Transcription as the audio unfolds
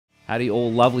Howdy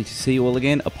all, lovely to see you all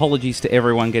again. Apologies to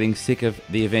everyone getting sick of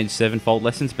the Avenged Sevenfold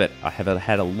lessons, but I have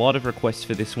had a lot of requests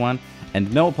for this one,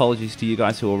 and no apologies to you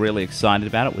guys who are really excited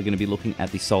about it. We're going to be looking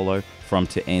at the solo from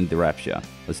To End The Rapture.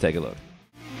 Let's take a look.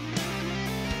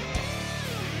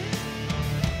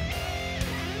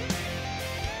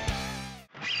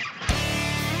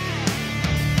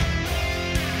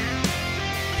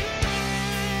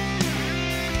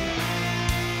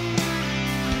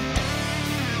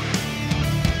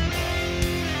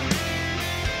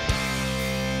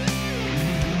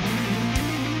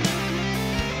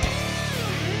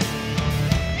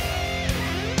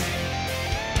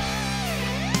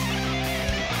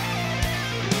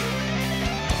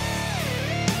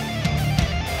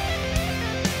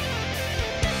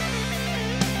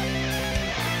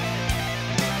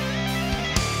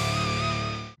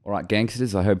 Alright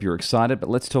gangsters, I hope you're excited, but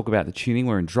let's talk about the tuning.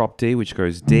 We're in drop D, which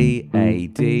goes D, A,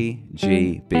 D,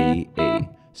 G, B, E.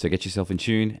 So get yourself in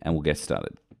tune and we'll get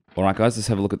started. Alright guys, let's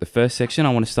have a look at the first section.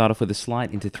 I want to start off with a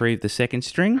slide into 3 of the second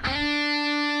string.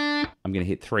 I'm going to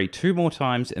hit 3 2 more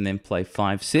times and then play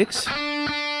 5, 6.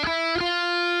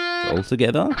 All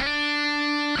together. Then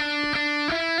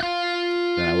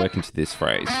I work into this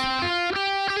phrase.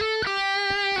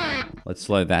 Let's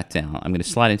slow that down. I'm going to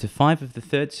slide into 5 of the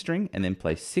third string and then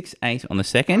play 6, 8 on the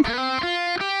second.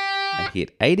 I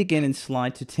hit 8 again and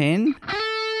slide to 10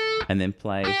 and then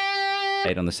play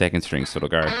 8 on the second string, so it'll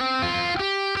go. You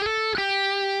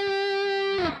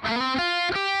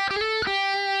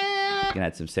can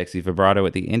add some sexy vibrato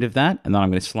at the end of that, and then I'm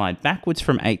going to slide backwards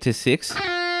from 8 to 6,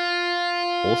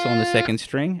 also on the second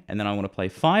string, and then I want to play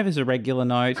 5 as a regular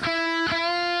note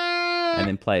and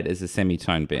then play it as a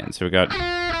semitone bend. So we got.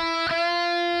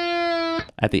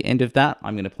 At the end of that,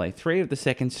 I'm going to play 3 of the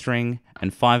second string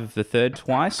and 5 of the third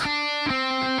twice.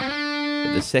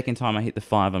 But the second time I hit the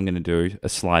 5, I'm going to do a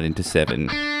slide into 7.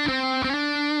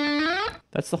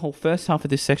 That's the whole first half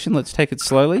of this section. Let's take it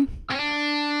slowly.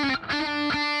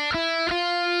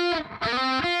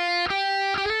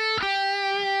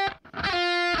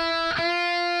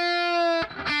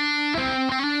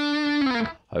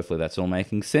 Hopefully that's all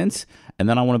making sense. And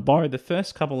then I want to borrow the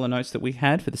first couple of notes that we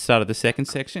had for the start of the second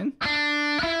section.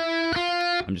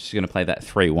 I'm just going to play that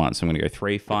 3 once. So I'm going to go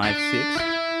 3, 5, 6.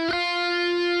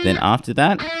 Then after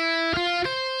that,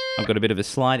 I've got a bit of a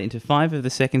slide into 5 of the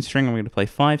second string. I'm going to play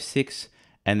 5, 6,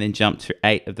 and then jump to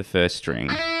 8 of the first string.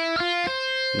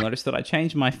 Notice that I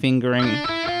changed my fingering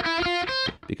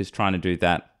because trying to do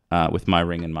that with my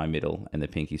ring and my middle and the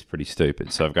pinky is pretty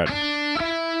stupid. So I've got...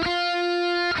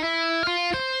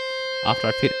 After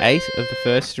I've hit 8 of the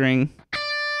first string,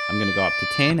 I'm going to go up to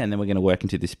 10, and then we're going to work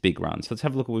into this big run. So let's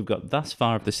have a look at what we've got thus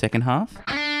far of the second half.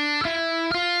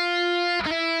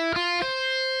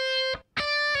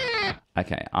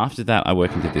 Okay, after that, I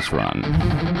work into this run.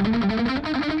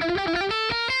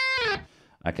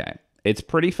 Okay, it's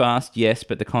pretty fast, yes,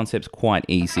 but the concept's quite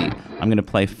easy. I'm going to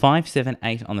play 5, 7,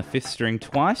 8 on the 5th string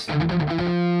twice.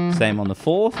 Same on the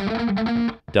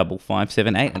 4th. Double 5,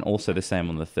 7, 8, and also the same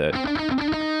on the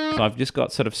 3rd. So I've just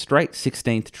got sort of straight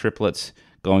 16th triplets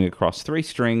going across 3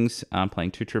 strings,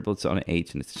 playing 2 triplets on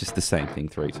each, and it's just the same thing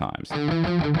 3 times.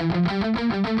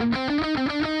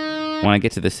 When I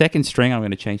get to the second string, I'm going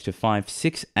to change to 5,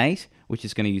 6, 8, which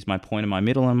is going to use my pointer, my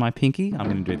middle, and my pinky. I'm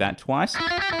going to do that twice.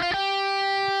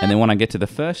 And then when I get to the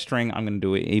first string, I'm going to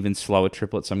do an even slower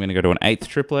triplet. So I'm going to go to an 8th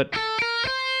triplet,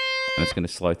 and it's going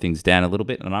to slow things down a little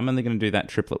bit. And I'm only going to do that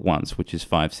triplet once, which is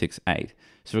 5, 6, 8.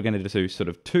 So we're going to do sort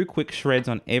of 2 quick shreds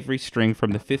on every string from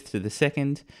the 5th to the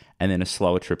 2nd, and then a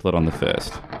slower triplet on the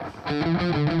 1st.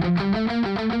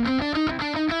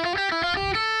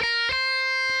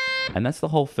 And that's the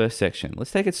whole first section. Let's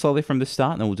take it slowly from the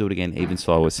start, and then we'll do it again even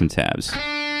slower with some tabs.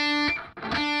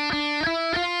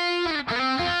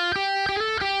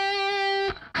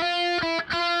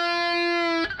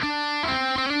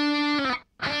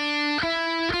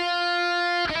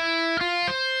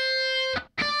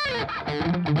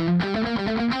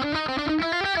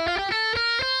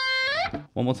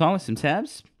 One more time with some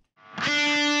tabs.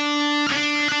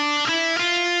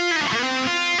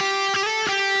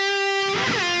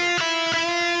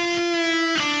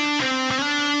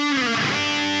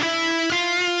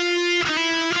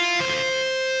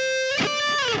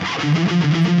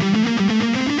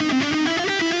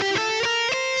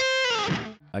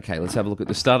 Okay, let's have a look at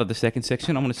the start of the second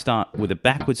section. I'm going to start with a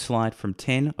backward slide from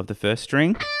 10 of the first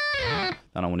string.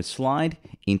 Then I want to slide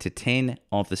into 10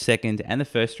 of the second and the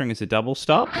first string as a double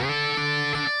stop.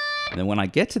 And then when I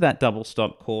get to that double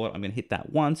stop chord, I'm going to hit that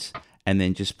once and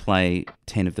then just play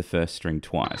 10 of the first string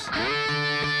twice.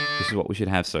 This is what we should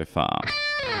have so far.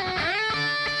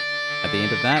 At the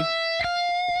end of that,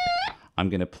 I'm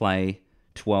going to play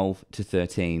 12 to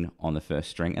 13 on the first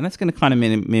string. And that's going to kind of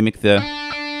mimic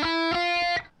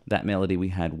that melody we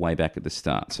had way back at the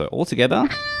start. So all together,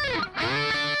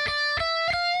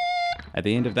 at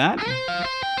the end of that,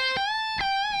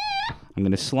 I'm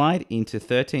going to slide into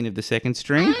 13 of the second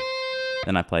string.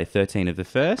 Then I play 13 of the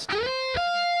first.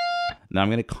 Now I'm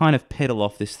going to kind of pedal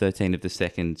off this 13 of the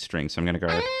second string. So I'm going to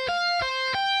go,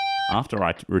 after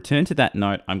I return to that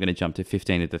note, I'm going to jump to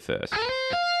 15 of the first.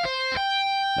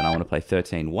 Then I want to play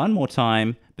 13 one more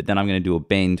time, but then I'm going to do a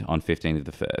bend on 15 of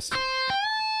the first.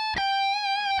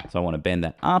 So I want to bend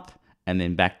that up and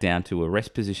then back down to a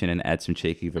rest position and add some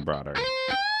cheeky vibrato.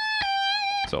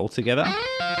 So all together,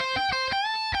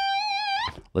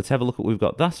 let's have a look at what we've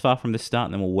got thus far from the start,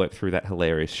 and then we'll work through that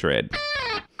hilarious shred.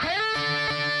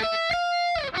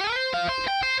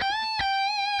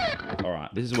 All right,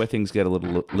 this is where things get a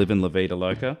little livin' La Vida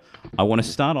Loca. I want to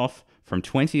start off from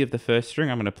 20 of the first string.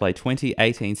 I'm going to play 20,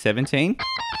 18, 17.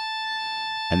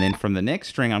 And then from the next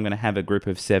string, I'm going to have a group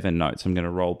of 7 notes. I'm going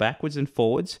to roll backwards and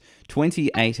forwards.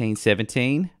 20, 18,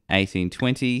 17, 18,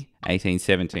 20, 18,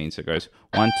 17. So it goes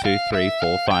 1, 2, 3,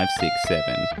 4, 5, 6,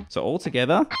 7. So all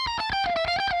together,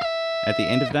 at the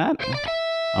end of that,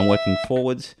 I'm working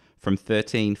forwards from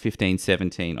 13, 15,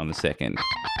 17 on the second.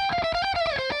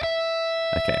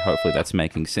 Okay, hopefully that's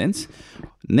making sense.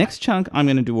 Next chunk, I'm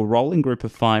going to do a rolling group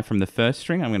of 5 from the first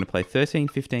string. I'm going to play 13,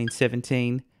 15,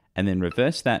 17, and then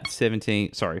reverse that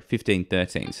 15,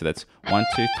 13. So that's 1,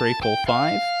 2, 3, 4,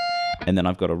 5. And then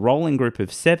I've got a rolling group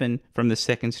of 7 from the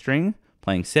second string,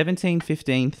 playing 17,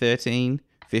 15, 13,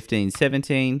 15,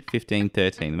 17, 15,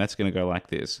 13. And that's going to go like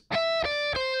this.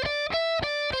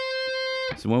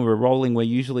 So when we're rolling, we're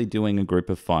usually doing a group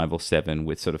of 5 or 7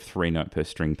 with sort of 3 note per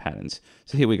string patterns.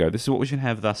 So here we go. This is what we should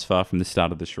have thus far from the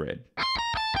start of the shred.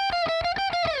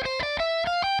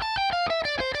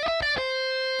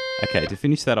 Okay, to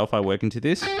finish that off, I work into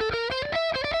this.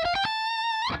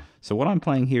 So what I'm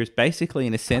playing here is basically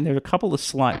an ascend. There are a couple of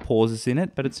slight pauses in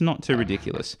it, but it's not too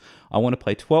ridiculous. I want to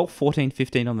play 12, 14,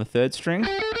 15 on the third string,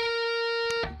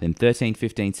 then 13,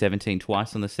 15, 17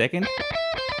 twice on the second.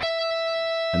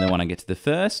 And then when I get to the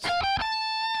first,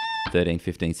 13,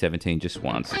 15, 17 just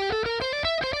once.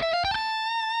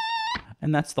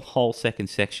 And that's the whole second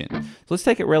section. So let's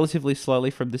take it relatively slowly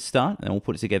from the start, and then we'll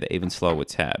put it together even slower with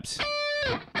tabs.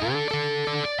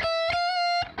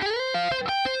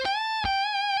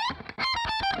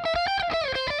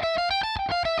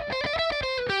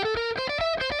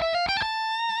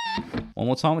 One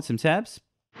more time with some tabs.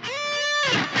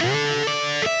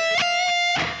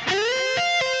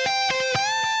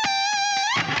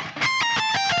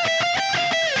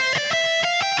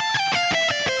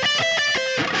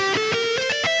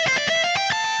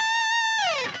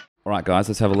 All right, guys,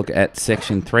 let's have a look at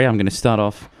section 3. I'm going to start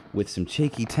off with some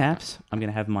cheeky taps. I'm going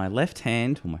to have my left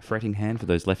hand, or my fretting hand for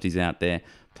those lefties out there,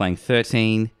 playing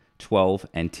 13, 12,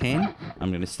 and 10. I'm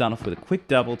going to start off with a quick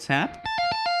double tap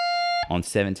on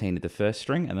 17 of the first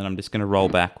string, and then I'm just going to roll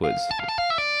backwards.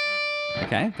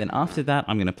 Okay, then after that,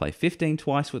 I'm going to play 15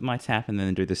 twice with my tap and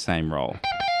then do the same roll.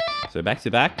 So back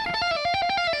to back.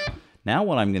 Now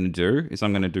what I'm going to do is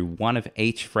I'm going to do one of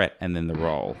each fret and then the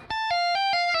roll.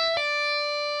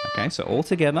 Okay, so all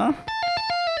together.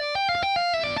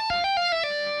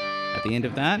 At the end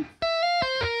of that,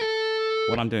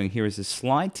 what I'm doing here is a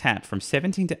slide tap from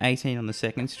 17 to 18 on the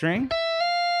second string.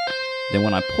 Then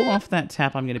when I pull off that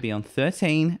tap, I'm going to be on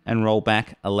 13 and roll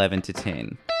back 11 to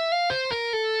 10.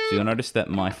 So you'll notice that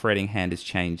my fretting hand has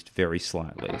changed very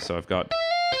slightly. So I've got,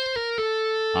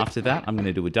 after that, I'm going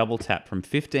to do a double tap from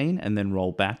 15 and then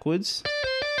roll backwards.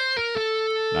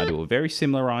 And I do a very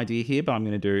similar idea here, but I'm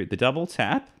going to do the double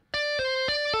tap.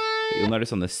 But you'll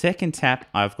notice on the second tap,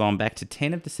 I've gone back to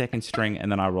 10 of the second string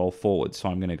and then I roll forward. So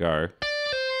I'm going to go.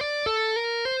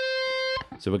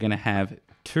 So we're going to have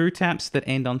 2 taps that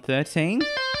end on 13,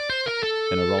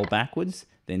 then a roll backwards,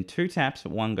 then 2 taps,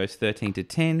 one goes 13 to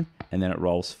 10, and then it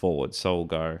rolls forward. So we'll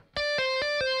go.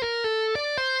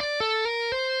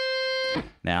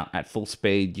 Now, at full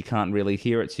speed, you can't really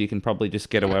hear it, so you can probably just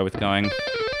get away with going.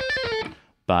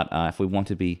 But if we want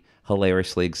to be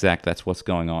hilariously exact, that's what's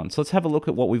going on. So let's have a look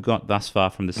at what we've got thus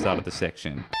far from the start of the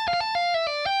section.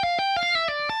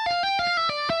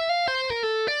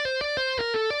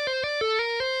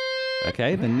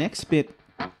 Okay, the next bit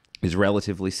is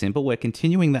relatively simple. We're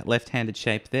continuing that left-handed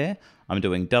shape there. I'm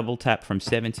doing double tap from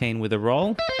 17 with a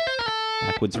roll,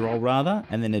 backwards roll rather,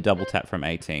 and then a double tap from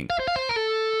 18.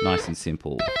 Nice and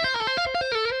simple.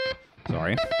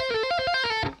 Sorry.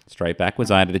 Straight backwards.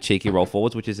 I added a cheeky roll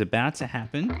forwards, which is about to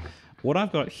happen. What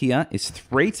I've got here is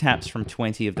 3 taps from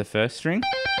 20 of the first string,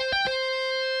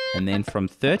 And then from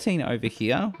 13 over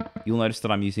here, you'll notice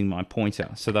that I'm using my pointer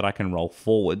so that I can roll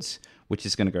forwards, which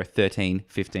is going to go 13,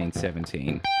 15,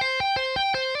 17.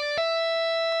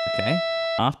 Okay,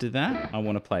 after that, I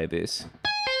want to play this.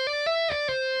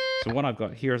 So what I've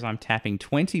got here is I'm tapping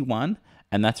 21,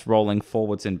 and that's rolling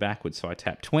forwards and backwards. So I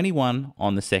tap 21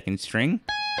 on the second string,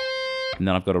 and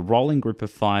then I've got a rolling group of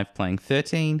 5 playing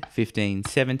 13, 15,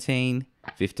 17,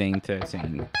 15,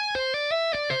 13.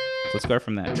 So let's go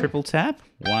from that triple tap.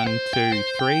 1, 2,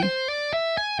 3.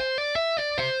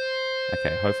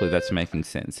 Okay, hopefully that's making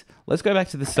sense. Let's go back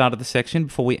to the start of the section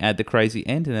before we add the crazy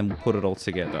end, and then we'll put it all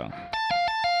together.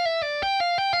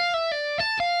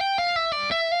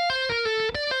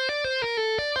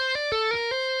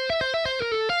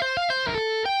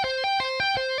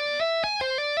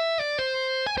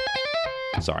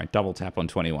 Sorry, double tap on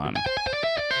 21.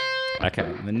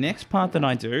 Okay, the next part that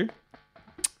I do,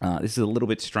 this is a little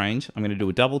bit strange. I'm going to do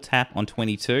a double tap on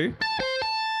 22,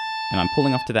 and I'm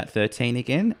pulling off to that 13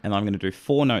 again, and I'm going to do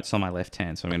 4 notes on my left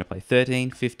hand. So I'm going to play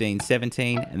 13, 15,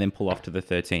 17, and then pull off to the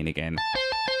 13 again.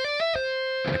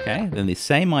 Okay, then the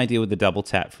same idea with the double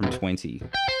tap from 20.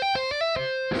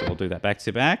 So I'll do that back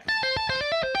to back.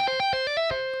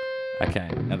 Okay,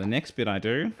 now the next bit I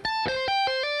do,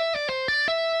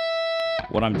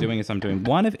 what I'm doing is I'm doing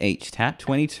 1 of each tap,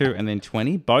 22 and then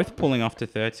 20, both pulling off to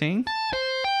 13.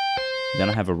 Then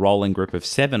I have a rolling group of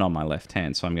 7 on my left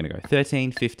hand. So I'm going to go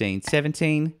 13, 15,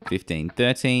 17, 15,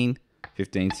 13,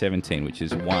 15, 17, which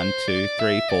is 1, 2,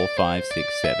 3, 4, 5,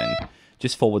 6, 7.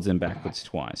 Just forwards and backwards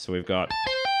twice. So we've got,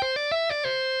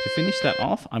 to finish that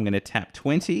off, I'm going to tap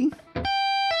 20.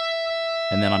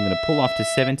 And then I'm going to pull off to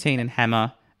 17 and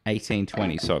hammer 18,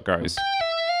 20. So it goes.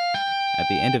 At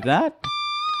the end of that,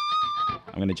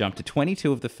 I'm going to jump to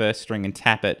 22 of the first string and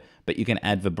tap it, but you can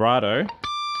add vibrato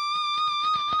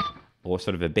or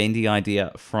sort of a bendy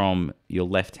idea from your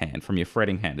left hand, from your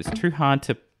fretting hand. It's too hard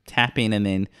to tap in and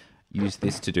then use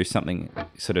this to do something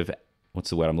sort of, what's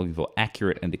the word I'm looking for,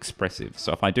 accurate and expressive.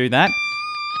 So if I do that,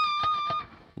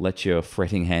 let your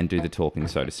fretting hand do the talking,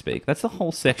 so to speak. That's the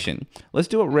whole section. Let's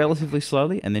do it relatively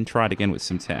slowly and then try it again with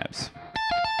some tabs.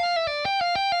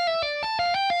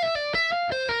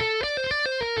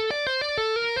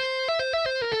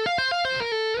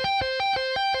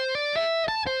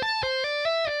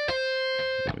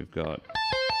 We've got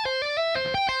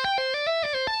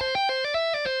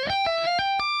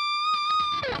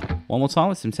one more time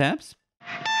with some tabs.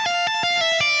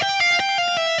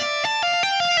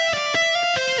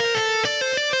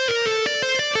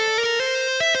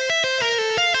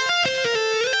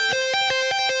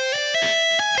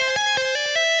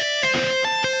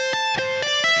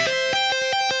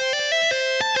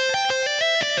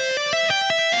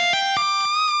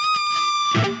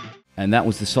 And that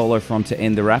was the solo from To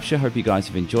End The Rapture. Hope you guys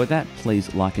have enjoyed that.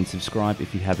 Please like and subscribe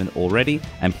if you haven't already.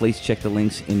 And please check the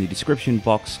links in the description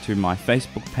box to my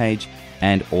Facebook page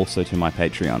and also to my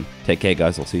Patreon. Take care,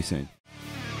 guys. I'll see you soon.